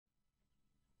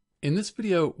In this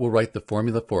video, we'll write the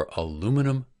formula for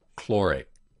aluminum chlorate.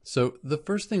 So the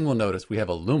first thing we'll notice, we have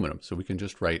aluminum, so we can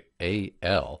just write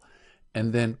Al.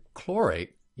 And then chlorate,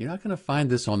 you're not going to find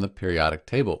this on the periodic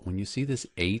table. When you see this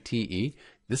Ate,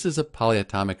 this is a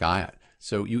polyatomic ion.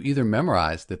 So you either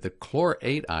memorize that the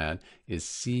chlorate ion is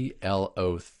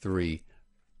ClO3,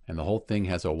 and the whole thing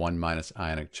has a 1 minus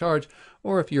ionic charge,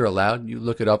 or if you're allowed, you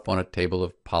look it up on a table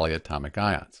of polyatomic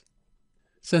ions.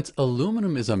 Since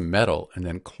aluminum is a metal and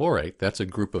then chlorate, that's a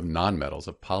group of nonmetals,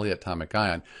 a polyatomic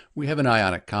ion, we have an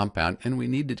ionic compound and we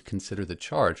need to consider the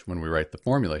charge when we write the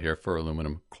formula here for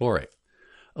aluminum chlorate.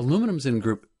 Aluminum's in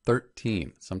group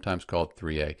 13, sometimes called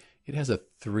 3A. It has a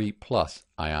 3 plus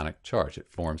ionic charge.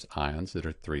 It forms ions that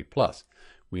are 3 plus.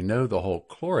 We know the whole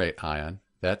chlorate ion,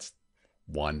 that's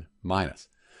 1 minus.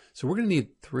 So we're going to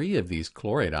need 3 of these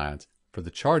chlorate ions for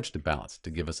the charge to balance to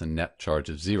give us a net charge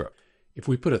of 0. If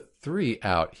we put a 3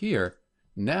 out here,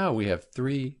 now we have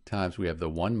 3 times we have the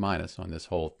 1 minus on this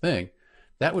whole thing.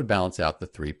 That would balance out the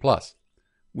 3 plus.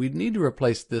 We'd need to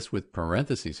replace this with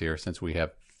parentheses here since we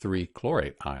have 3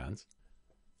 chlorate ions.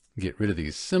 Get rid of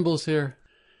these symbols here.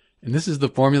 And this is the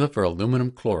formula for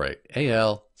aluminum chlorate,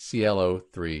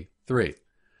 AlClO3.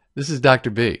 This is Dr.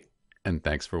 B, and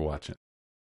thanks for watching.